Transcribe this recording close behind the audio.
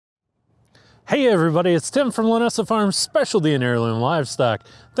Hey everybody, it's Tim from Linessa Farms, specialty in heirloom livestock.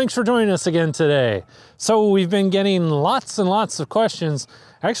 Thanks for joining us again today. So we've been getting lots and lots of questions,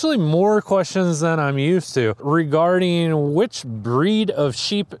 actually more questions than I'm used to, regarding which breed of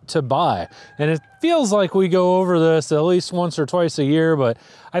sheep to buy. And it feels like we go over this at least once or twice a year, but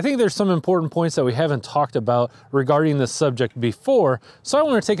I think there's some important points that we haven't talked about regarding this subject before. So I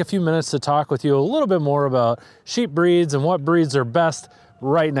want to take a few minutes to talk with you a little bit more about sheep breeds and what breeds are best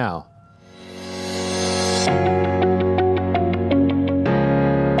right now.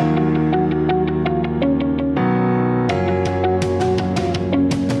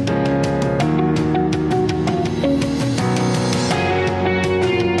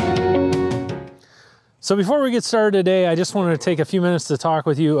 So before we get started today, I just wanted to take a few minutes to talk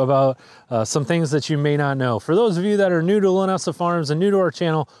with you about some things that you may not know. For those of you that are new to Linessa Farms and new to our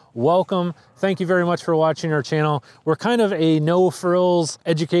channel, welcome. Thank you very much for watching our channel. We're kind of a no-frills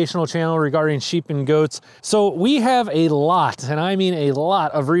educational channel regarding sheep and goats. So we have a lot, and I mean a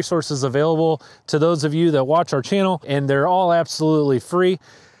lot, of resources available to those of you that watch our channel, and they're all absolutely free.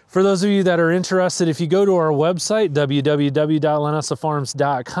 For those of you that are interested, if you go to our website,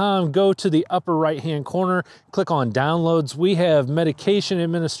 www.linessafarms.com, go to the upper right-hand corner, click on downloads. We have medication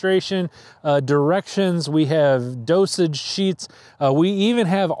administration, directions, we have dosage sheets. We even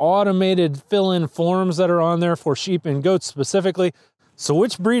have automated fill-in forms that are on there for sheep and goats specifically. So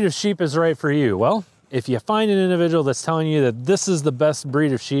which breed of sheep is right for you? Well, if you find an individual that's telling you that this is the best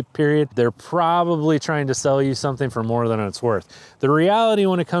breed of sheep, period, they're probably trying to sell you something for more than it's worth. The reality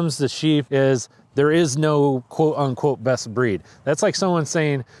when it comes to sheep is there is no quote unquote best breed. That's like someone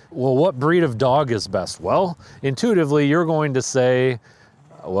saying, well, what breed of dog is best? Well, intuitively, you're going to say,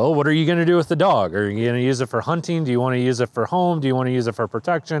 well, what are you going to do with the dog? Are you going to use it for hunting? Do you want to use it for home? Do you want to use it for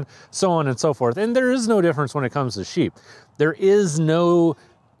protection? So on and so forth. And there is no difference when it comes to sheep. There is no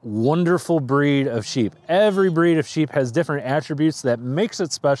wonderful breed of sheep. Every breed of sheep has different attributes that makes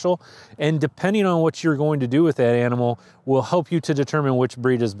it special, and depending on what you're going to do with that animal will help you to determine which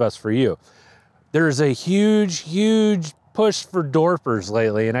breed is best for you. There's a huge push for Dorpers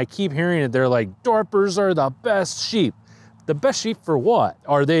lately, and I keep hearing it. They're like, Dorpers are the best sheep. The best sheep for what?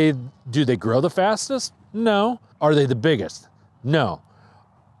 Do they grow the fastest? No. Are they the biggest? No.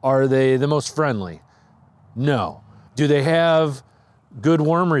 Are they the most friendly? No. Do they have good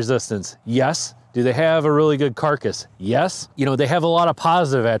worm resistance? Yes. Do they have a really good carcass? Yes. You know, they have a lot of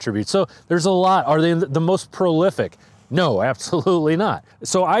positive attributes. So there's a lot. Are they the most prolific? No, absolutely not.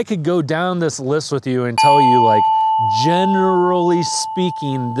 So I could go down this list with you and tell you, like, generally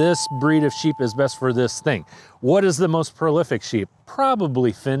speaking, this breed of sheep is best for this thing. What is the most prolific sheep?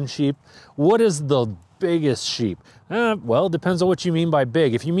 Probably Finn sheep. What is the biggest sheep? Well, it depends on what you mean by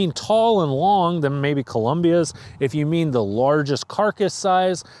big. If you mean tall and long, then maybe Columbias. If you mean the largest carcass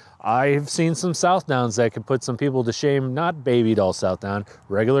size, I've seen some Southdowns that could put some people to shame. Not baby doll Southdown,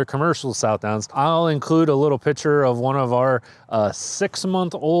 regular commercial Southdowns. I'll include a little picture of one of our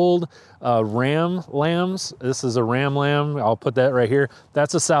 6-month-old ram lambs. This is a ram lamb. I'll put that right here.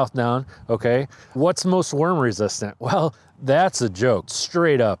 That's a Southdown, okay? What's most worm resistant? Well, that's a joke,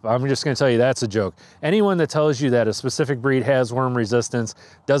 straight up. I'm just gonna tell you that's a joke. Anyone that tells you that a specific breed has worm resistance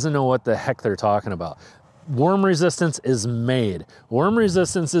doesn't know what the heck they're talking about. Worm resistance is made. Worm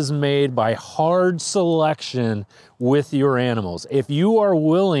resistance is made by hard selection with your animals. If you are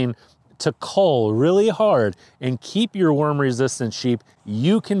willing to cull really hard and keep your worm resistant sheep,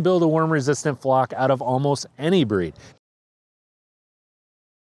 you can build a worm resistant flock out of almost any breed.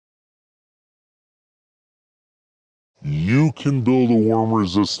 You can build a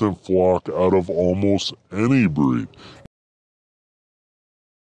worm-resistant flock out of almost any breed.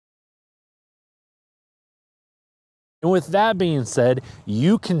 And with that being said,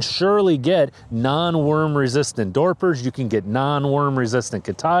 you can surely get non-worm resistant Dorpers, you can get non-worm resistant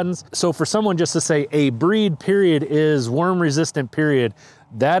Katahdins. So for someone just to say a breed period is worm resistant period,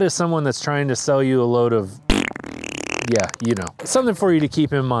 that is someone that's trying to sell you a load of, yeah, you know, something for you to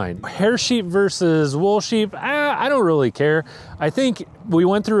keep in mind. Hair sheep versus wool sheep, I don't really care. I think we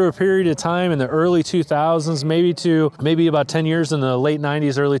went through a period of time in the early 2000s, maybe about 10 years in the late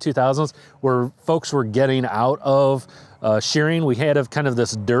 90s, early 2000s, where folks were getting out of shearing. We had kind of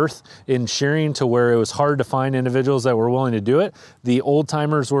this dearth in shearing to where it was hard to find individuals that were willing to do it. The old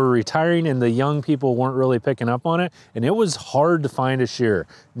timers were retiring and the young people weren't really picking up on it, and it was hard to find a shearer.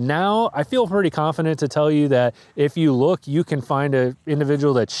 Now I feel pretty confident to tell you that if you look, you can find an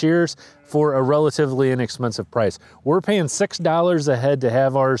individual that shears for a relatively inexpensive price. We're paying $6 a head to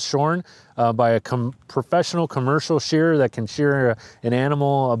have ours shorn by a professional commercial shearer that can shear an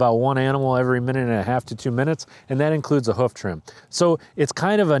animal, about one animal every minute and a half to 2 minutes, and that includes a hoof trim. So it's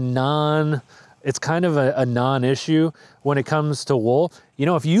kind of a non-issue when it comes to wool. You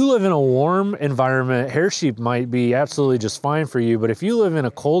know, if you live in a warm environment, hair sheep might be absolutely just fine for you. But if you live in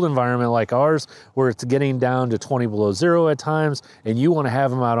a cold environment like ours, where it's getting down to 20 below zero at times, and you want to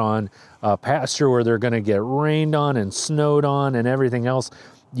have them out on pasture where they're going to get rained on and snowed on and everything else,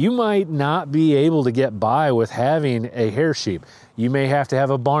 you might not be able to get by with having a hair sheep. You may have to have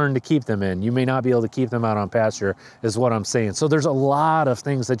a barn to keep them in. You may not be able to keep them out on pasture, is what I'm saying. So there's a lot of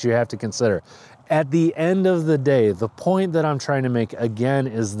things that you have to consider. At the end of the day, the point that I'm trying to make again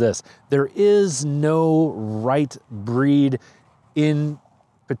is this: there is no right breed in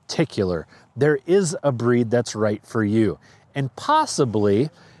particular. There is a breed that's right for you. And possibly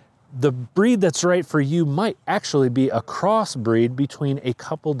the breed that's right for you might actually be a crossbreed between a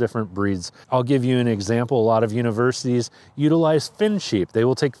couple different breeds. I'll give you an example. A lot of universities utilize fin sheep. They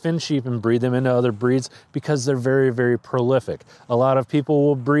will take fin sheep and breed them into other breeds because they're very, very prolific. A lot of people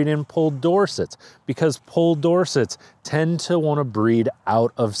will breed in Poll Dorsets because Poll Dorsets tend to want to breed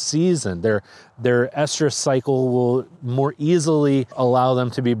out of season. Their estrus cycle will more easily allow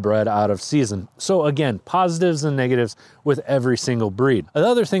them to be bred out of season. So again, positives and negatives with every single breed.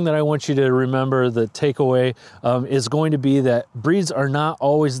 Another thing that I want you to remember, the takeaway, is going to be that breeds are not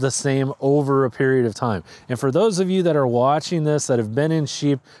always the same over a period of time. And for those of you that are watching this that have been in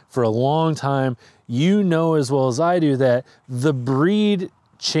sheep for a long time, you know as well as I do that the breed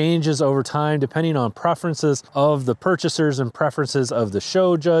changes over time depending on preferences of the purchasers and preferences of the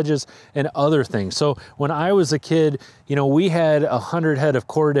show judges and other things. So when I was a kid, you know, we had 100 head of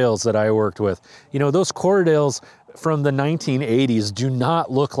Cordales that I worked with. You know, those Cordales from the 1980s do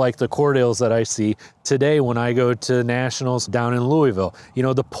not look like the Cordales that I see today when I go to nationals down in Louisville. You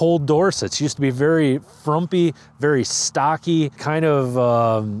know, the Poll Dorsets used to be very frumpy, very stocky, kind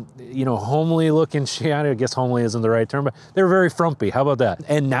of, you know, homely looking. I guess homely isn't the right term, but they're very frumpy. How about that?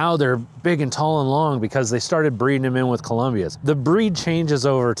 And now they're big and tall and long because they started breeding them in with Columbias. The breed changes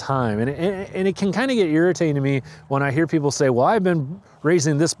over time, and it can kind of get irritating to me when I hear people say, well, I've been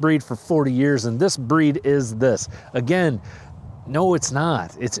raising this breed for 40 years and this breed is this. Again, no, it's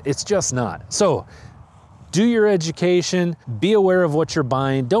not. It's just not. So do your education, be aware of what you're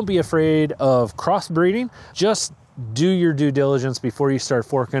buying. Don't be afraid of crossbreeding. Just do your due diligence before you start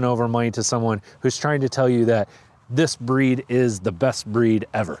forking over money to someone who's trying to tell you that this breed is the best breed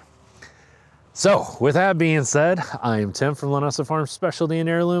ever. So with that being said, I am Tim from Linessa Farms Specialty and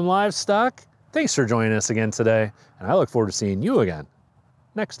Heirloom Livestock. Thanks for joining us again today, and I look forward to seeing you again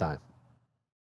next time.